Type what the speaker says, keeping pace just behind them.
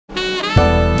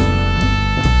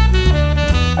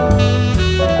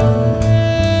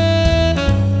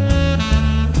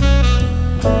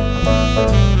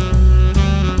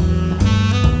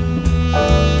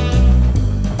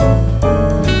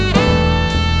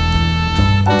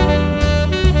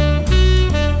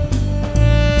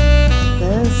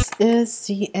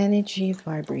energy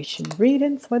vibration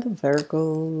reading for the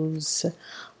Virgos.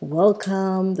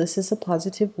 Welcome. This is a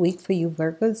positive week for you,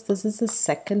 Virgos. This is the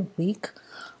second week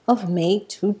of May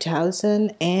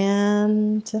 2000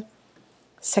 and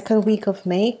second week of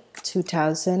May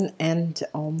 2000 and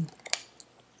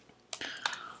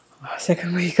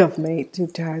second week of May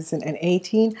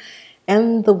 2018,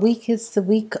 and the week is the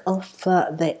week of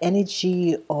the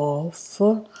energy of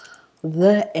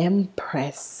the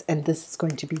Empress, and this is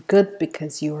going to be good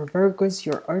because you are Virgos,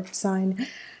 your earth sign,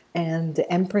 and the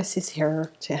Empress is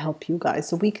here to help you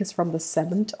guys. The week is from the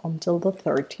 7th until the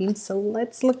 13th, so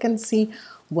let's look and see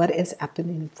what is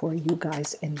happening for you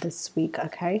guys in this week.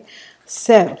 Okay,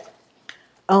 so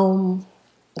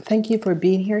thank you for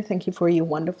being here. Thank you for your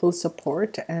wonderful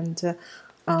support, and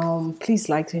please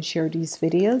like and share these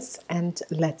videos, and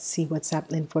let's see what's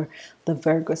happening for the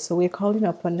Virgo. So we're calling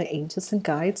upon the angels and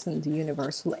guides and the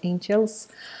universal angels,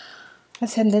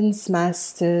 ascendants,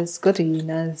 masters,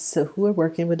 guardians who are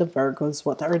working with the Virgos.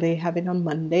 What are they having on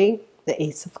Monday? The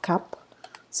Ace of Cups.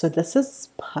 So this is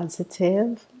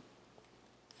positive.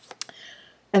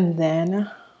 And then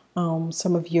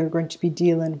some of you are going to be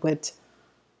dealing with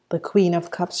the Queen of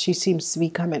Cups. She seems to be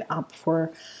coming up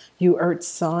for you, earth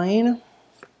sign.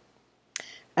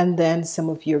 And then some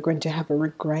of you are going to have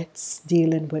regrets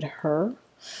dealing with her.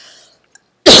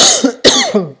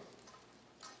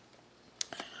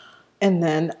 And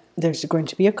then there's going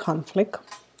to be a conflict.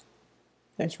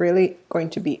 There's really going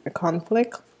to be a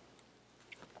conflict.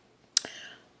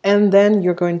 And then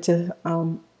you're going to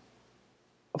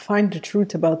find the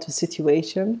truth about the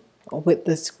situation with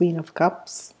this Queen of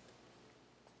Cups.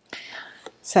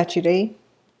 Saturday,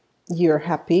 you're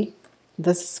happy.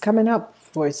 This is coming up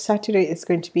for Saturday. It's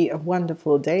going to be a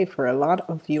wonderful day for a lot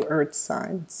of you earth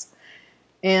signs.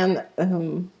 And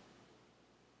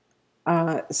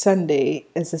Sunday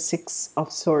is a Six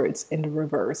of Swords in the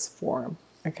reverse form.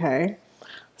 Okay,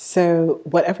 so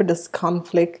whatever this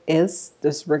conflict is,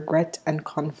 this regret and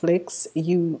conflicts,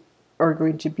 you are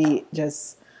going to be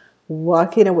just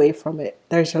walking away from it.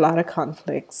 There's a lot of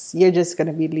conflicts. You're just going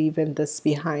to be leaving this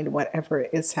behind, whatever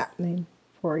is happening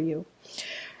for you.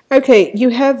 Okay, you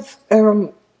have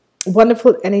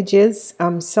wonderful energies.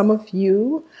 Some of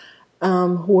you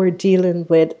who are dealing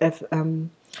with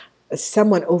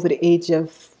someone over the age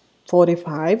of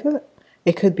 45.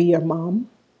 It could be your mom.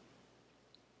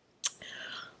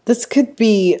 This could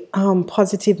be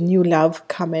positive new love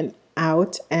coming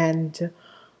out, and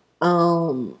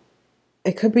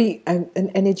it could be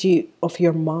an energy of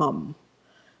your mom,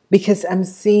 because I'm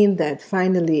seeing that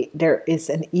finally there is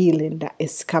an healing that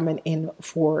is coming in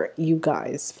for you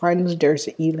guys. Finally, there's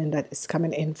a healing that is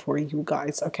coming in for you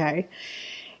guys, okay?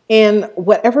 And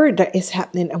whatever that is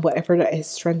happening and whatever that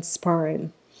is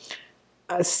transpiring,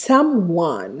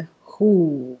 someone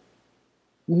who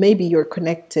maybe you're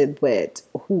connected with,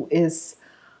 who is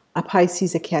a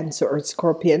Pisces, a Cancer, or a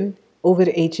Scorpion over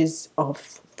the ages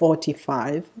of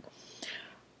 45,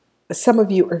 some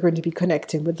of you are going to be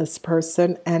connecting with this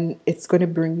person, and it's going to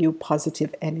bring you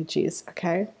positive energies,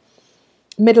 okay?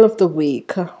 Middle of the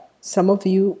week, some of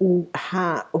you who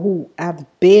have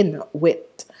been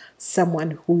with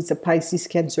someone who's a Pisces,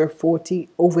 Cancer, 40,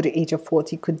 over the age of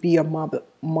 40, could be your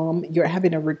mom. You're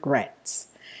having a regret.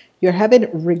 You're having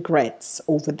regrets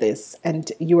over this, and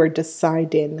you are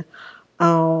deciding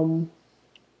to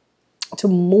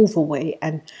move away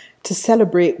and to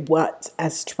celebrate what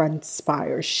has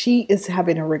transpired. She is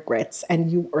having a regrets, and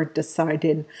you are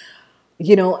deciding,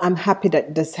 you know, I'm happy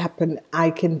that this happened. I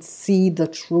can see the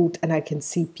truth, and I can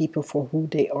see people for who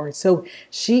they are. So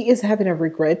she is having a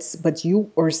regrets, but you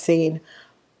are saying,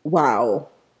 wow,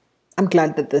 I'm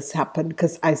glad that this happened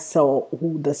because I saw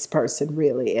who this person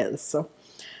really is. So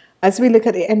as we look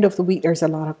at the end of the week, there's a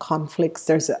lot of conflicts.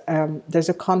 There's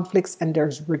a conflicts, and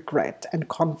there's regret and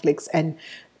conflicts, and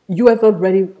you have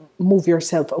already moved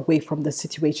yourself away from the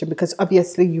situation because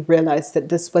obviously you realize that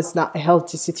this was not a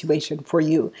healthy situation for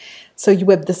you. So you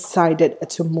have decided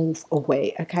to move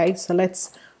away. Okay, so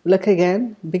let's look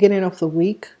again. Beginning of the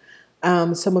week,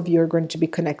 some of you are going to be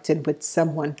connected with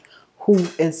someone who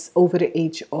is over the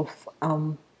age of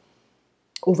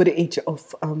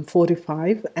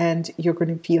 45, and you're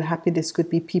going to feel happy. This could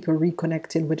be people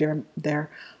reconnecting with their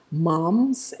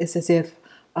moms. It's as if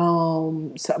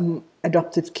some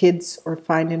adopted kids are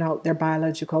finding out their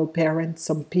biological parents.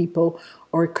 Some people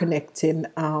are connecting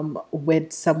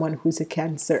with someone who's a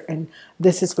Cancer, and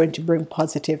this is going to bring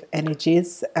positive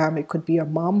energies. It could be your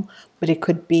mom, but it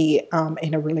could be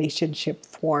in a relationship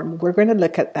form. We're going to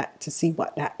look at that to see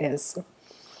what that is.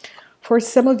 For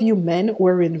some of you men who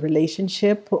are in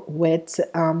relationship with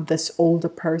this older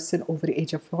person over the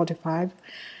age of 45,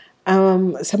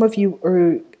 Some of you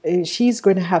are, she's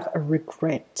going to have a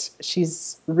regret.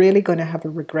 She's really going to have a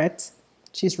regret.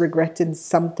 She's regretting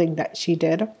something that she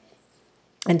did.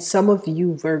 And some of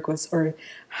you Virgos are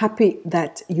happy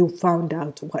that you found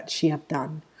out what she have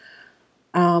done.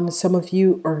 Some of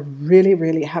you are really,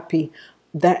 really happy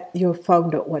that you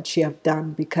found out what she have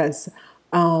done, because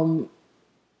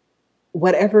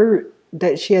whatever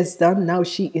that she has done, now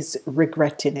she is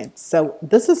regretting it. So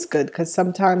this is good, because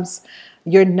sometimes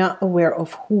you're not aware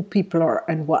of who people are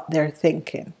and what they're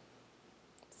thinking.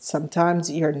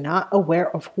 Sometimes you're not aware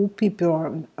of who people are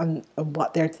and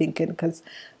what they're thinking, because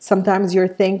sometimes you're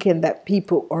thinking that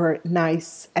people are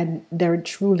nice and they're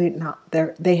truly not.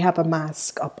 They have a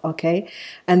mask up, okay?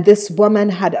 And this woman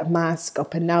had a mask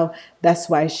up, and now that's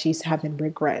why she's having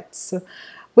regrets.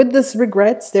 With this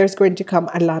regrets, there's going to come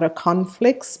a lot of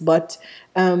conflicts, but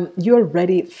you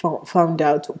already found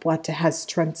out what has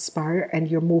transpired, and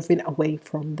you're moving away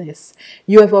from this.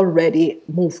 You have already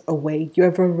moved away. You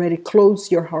have already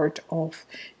closed your heart off.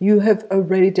 You have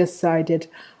already decided,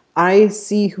 I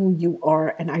see who you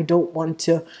are, and I don't want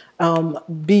to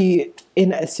be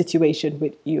in a situation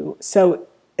with you. So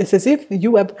it's as if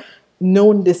you have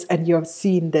known this and you have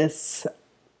seen this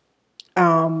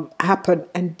happen,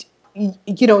 and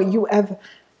you know, you have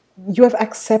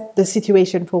accepted the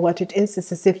situation for what it is.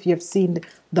 It's as if you have seen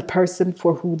the person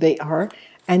for who they are,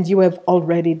 and you have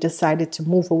already decided to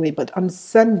move away. But on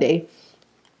Sunday,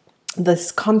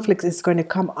 this conflict is going to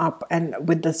come up, and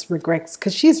with this regrets,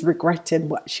 because she's regretting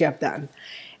what she have done,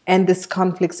 and this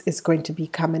conflict is going to be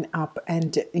coming up,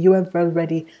 and you have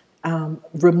already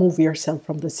remove yourself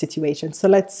from the situation. So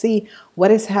let's see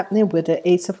what is happening with the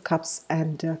Ace of Cups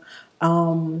and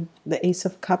the Ace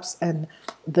of Cups and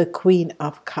the Queen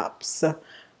of Cups.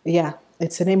 Yeah,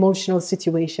 it's an emotional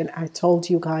situation. I told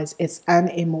you guys, it's an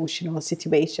emotional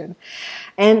situation,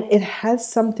 and it has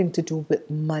something to do with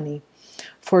money.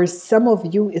 For some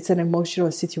of you, it's an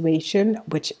emotional situation,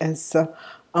 which is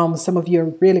some of you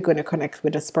are really going to connect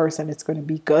with this person. It's going to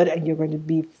be good, and you're going to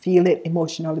be feeling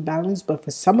emotionally balanced. But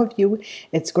for some of you,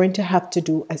 it's going to have to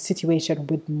do a situation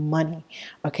with money.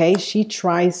 Okay, she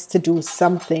tries to do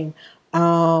something.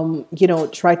 You know,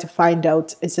 try to find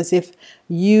out. It's as if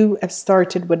you have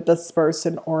started with this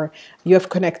person, or you have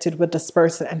connected with this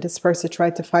person, and this person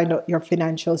tried to find out your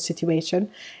financial situation,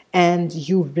 and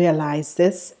you realize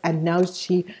this, and now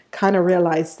she kind of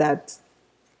realized that,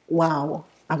 wow,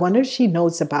 I wonder if she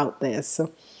knows about this.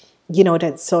 So, you know,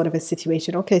 that sort of a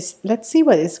situation. Okay, let's see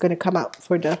what is going to come out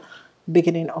for the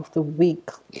beginning of the week.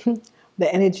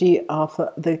 The energy of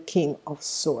the King of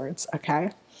Swords.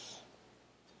 Okay.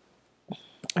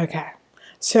 Okay,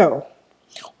 so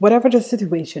whatever the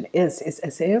situation is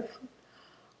as if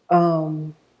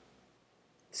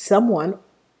someone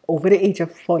over the age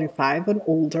of 45 and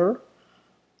older,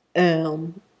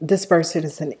 this person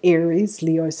is an Aries,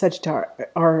 Leo, Sagittarius,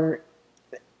 or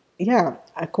yeah,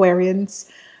 Aquarians,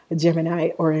 Gemini,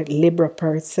 or a Libra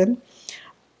person,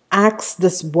 asks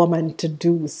this woman to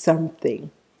do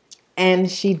something,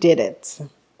 and she did it,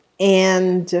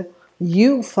 and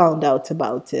you found out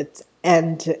about it,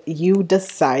 and you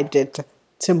decided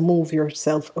to move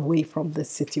yourself away from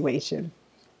this situation.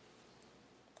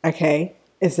 Okay,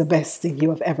 it's the best thing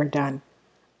you have ever done.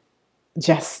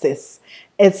 Justice.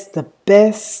 It's the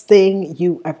best thing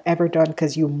you have ever done,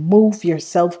 because you move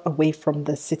yourself away from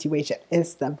this situation.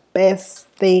 It's the best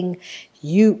thing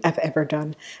you have ever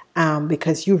done,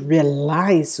 because you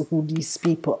realize who these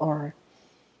people are.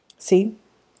 See,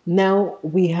 now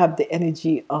we have the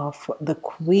energy of the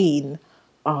Queen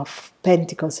of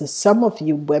Pentacles. So some of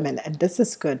you women, and this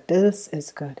is good, this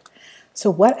is good. So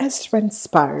what has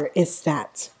transpired is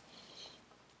that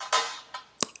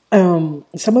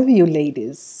some of you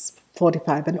ladies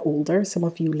 45 and older, some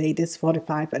of you ladies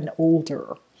 45 and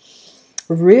older,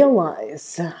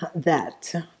 realize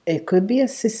that it could be a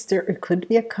sister, it could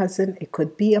be a cousin, it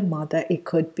could be a mother, it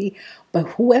could be, but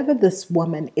whoever this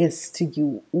woman is to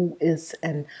you, who is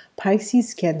an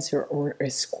Pisces, Cancer, or a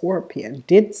Scorpion,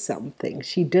 did something.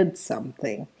 She did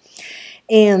something,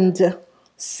 and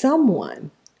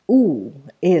someone who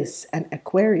is an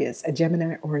Aquarius, a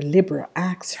Gemini, or a Libra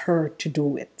asked her to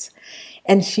do it,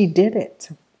 and she did it.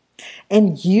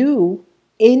 And you,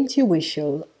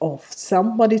 intuition of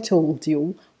somebody told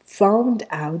you, found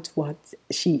out what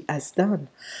she has done.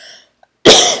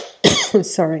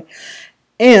 Sorry.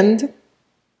 And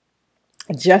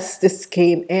justice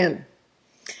came in.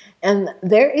 And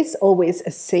there is always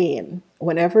a saying,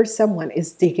 whenever someone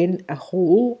is digging a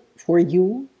hole for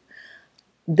you,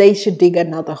 they should dig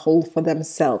another hole for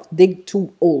themselves. Dig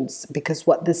two holes. Because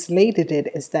what this lady did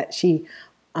is that she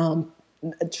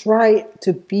tried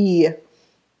to be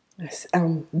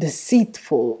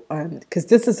deceitful, because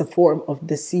this is a form of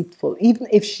deceitful. Even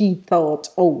if she thought,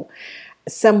 oh,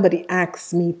 somebody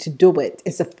asked me to do it,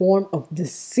 it's a form of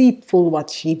deceitful what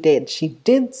she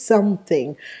did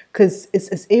something, because it's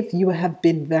as if you have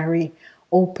been very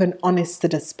open, honest to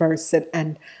this person,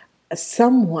 and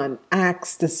someone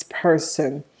asked this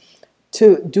person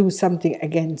to do something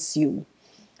against you,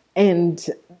 and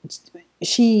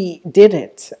she did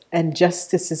it, and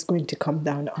justice is going to come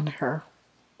down on her.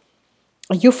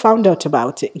 You found out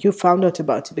about it. You found out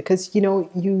about it because you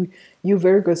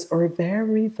Virgos are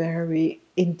very, very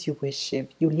intuitive.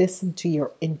 You listen to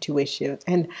your intuition,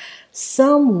 and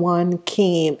someone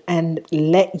came and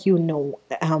let you know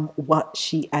what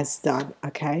she has done.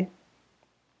 Okay,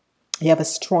 you have a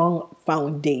strong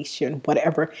foundation.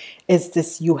 Whatever is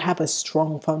this, you have a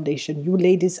strong foundation. You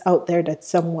ladies out there, that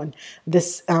someone,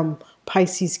 this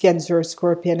Pisces, Cancer,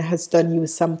 Scorpion has done you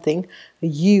something,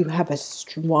 you have a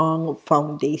strong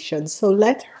foundation. So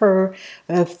let her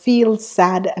feel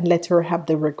sad, and let her have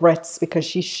the regrets, because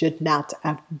she should not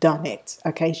have done it.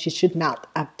 Okay, she should not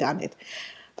have done it.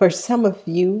 For some of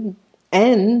you,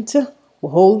 and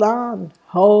hold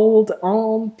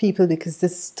on, people, because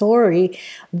this story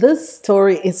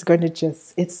is going to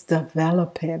it's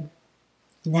developing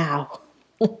now.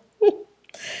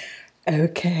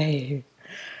 Okay,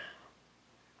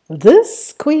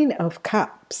 this Queen of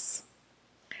Cups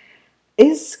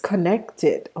is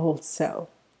connected also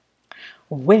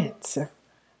with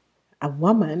a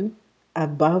woman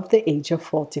above the age of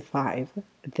 45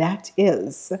 that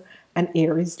is an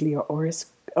Aries, Leo, or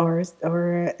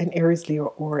an Aries,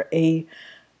 Leo, or a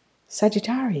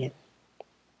Sagittarian.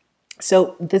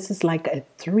 So this is like a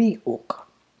three oak.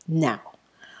 Now,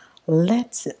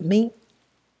 let me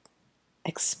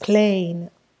explain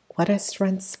what has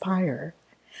transpired.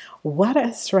 What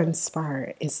has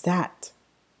transpired is that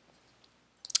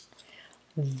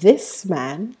this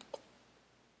man,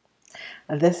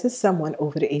 this is someone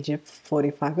over the age of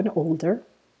 45 and older,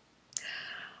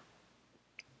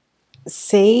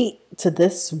 say to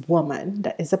this woman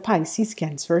that is a Pisces,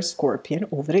 Cancer, Scorpion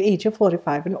over the age of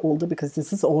 45 and older, because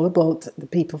this is all about the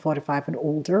people 45 and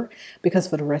older, because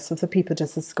for the rest of the people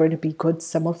this is going to be good.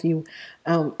 Some of you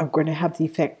are going to have the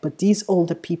effect, but these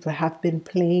older people have been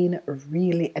playing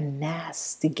really a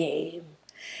nasty game.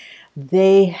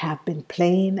 They have been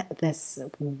playing this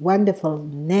wonderful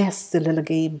nasty little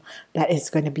game that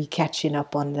is going to be catching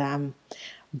up on them,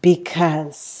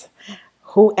 because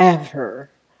whoever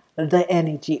the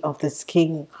energy of this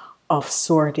King of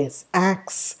Swords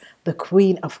asks the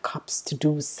Queen of Cups to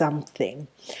do something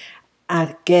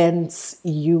against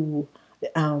you,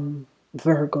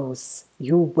 Virgos,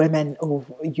 you women,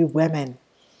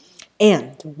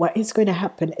 and what is going to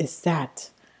happen is that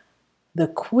the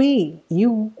Queen,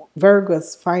 you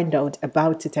Virgos, find out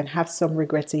about it and have some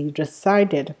regrets, and you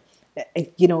decided,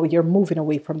 you're moving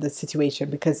away from the situation,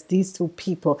 because these two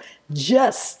people,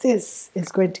 justice is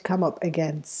going to come up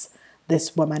against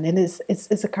this woman, and it's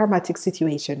a karmatic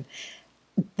situation.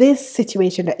 This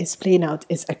situation that is playing out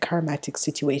is a karmatic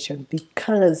situation,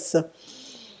 because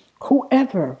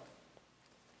whoever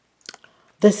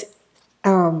this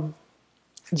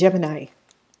Gemini,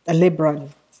 a Libran,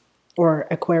 or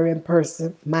Aquarian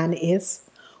person, man is,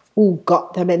 who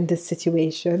got them in this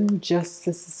situation,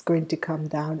 justice is going to come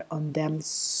down on them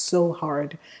so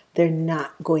hard. They're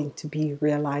not going to be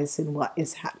realizing what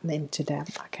is happening to them.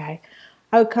 Okay,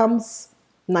 outcomes: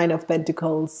 9 of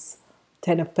Pentacles,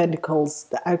 10 of Pentacles.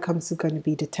 The outcomes are going to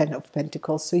be the 10 of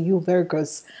Pentacles. So you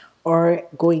Virgos are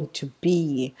going to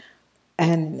be,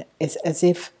 and it's as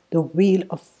if the Wheel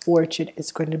of Fortune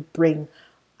is going to bring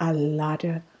a lot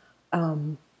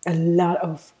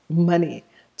of money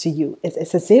to you.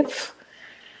 It's as if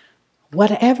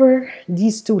whatever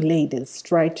these two ladies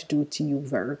try to do to you,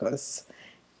 Virgos,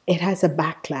 it has a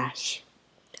backlash,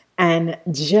 and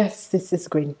justice is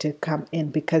going to come in,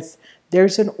 because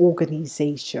there's an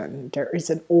organization. There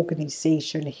is an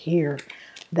organization here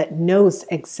that knows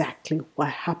exactly what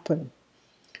happened.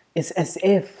 It's as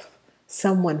if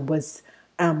someone was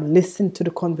listening to the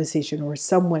conversation, or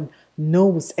someone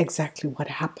knows exactly what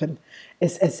happened.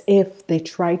 It's as if they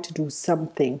try to do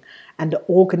something, and the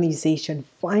organization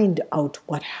find out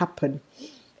what happened,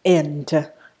 and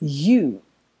you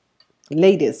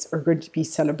ladies are going to be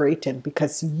celebrating,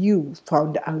 because you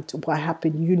found out what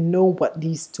happened. You know what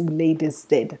these two ladies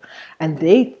did, and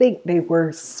they think they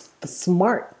were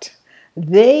smart.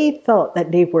 They thought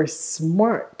that they were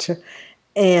smart,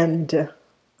 and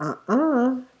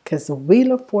because the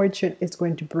Wheel of Fortune is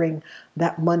going to bring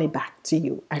that money back to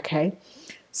you. Okay,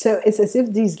 so it's as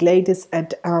if these ladies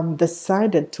had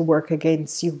decided to work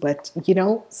against you, but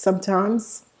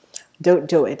sometimes don't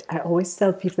do it. I always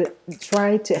tell people,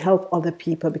 try to help other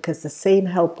people, because the same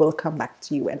help will come back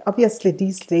to you. And obviously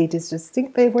these ladies just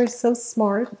think they were so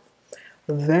smart,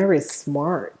 very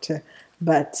smart,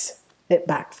 but it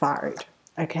backfired.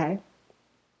 Okay.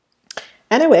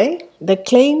 Anyway, the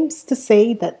claims to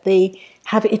say that they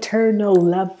have eternal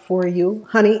love for you,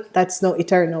 honey, that's no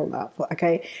eternal love,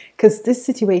 okay? Because this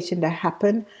situation that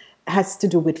happened has to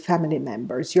do with family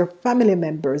members. Your family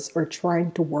members are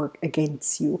trying to work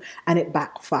against you and it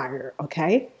backfire,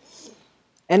 okay?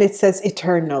 And it says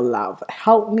eternal love.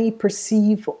 Help me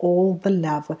perceive all the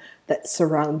love that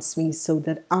surrounds me so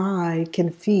that I can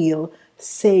feel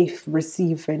safe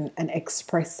receiving and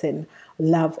expressing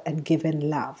love and giving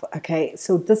love. Okay,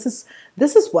 so this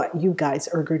is what you guys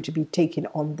are going to be taking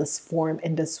on this form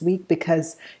in this week,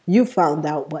 because you found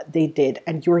out what they did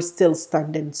and you're still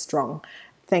standing strong.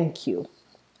 Thank you.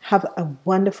 Have a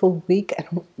wonderful week,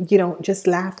 and just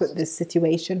laugh at this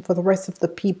situation. For the rest of the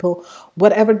people,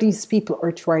 whatever these people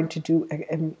are trying to do,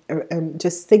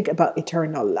 just think about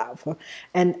eternal love.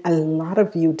 And a lot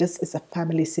of you, this is a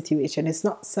family situation. It's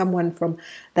not someone from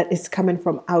that is coming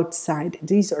from outside.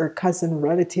 These are cousin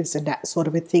relatives and that sort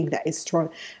of a thing that is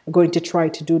going to try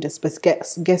to do this. But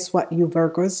guess what, you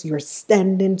Virgos, you're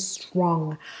standing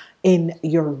strong in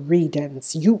your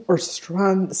readings. You are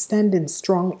strong, standing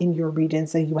strong in your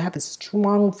readings, and you have a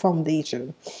strong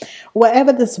foundation.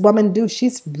 Whatever this woman do,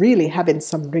 she's really having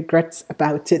some regrets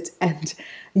about it, and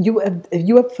you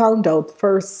have found out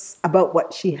first about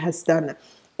what she has done,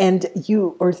 and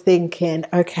you are thinking,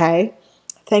 okay,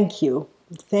 thank you.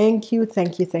 Thank you,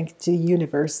 thank you, thank you to the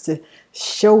universe to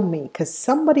show me, because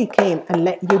somebody came and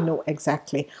let you know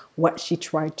exactly what she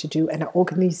tried to do, and an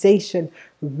organization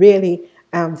really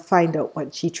find out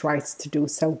what she tries to do.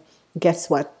 So guess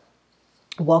what?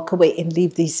 Walk away and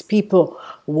leave these people.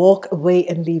 Walk away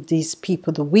and leave these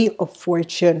people. The Wheel of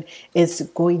Fortune is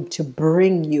going to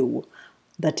bring you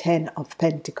the 10 of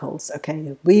Pentacles. Okay,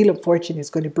 the Wheel of Fortune is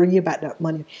going to bring you back that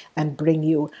money and bring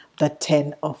you the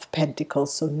 10 of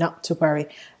Pentacles. So not to worry.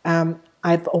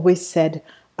 I've always said,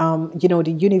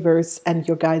 the universe and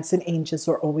your guides and angels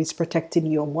are always protecting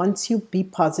you. And once you be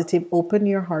positive, open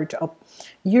your heart up,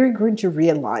 you're going to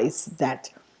realize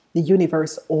that the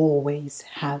universe always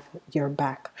have your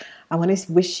back. I want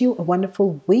to wish you a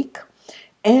wonderful week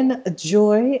and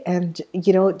joy, and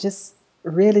just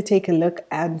really take a look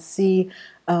and see.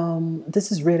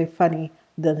 This is really funny,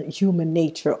 the human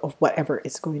nature of whatever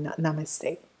is going on.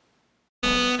 Namaste.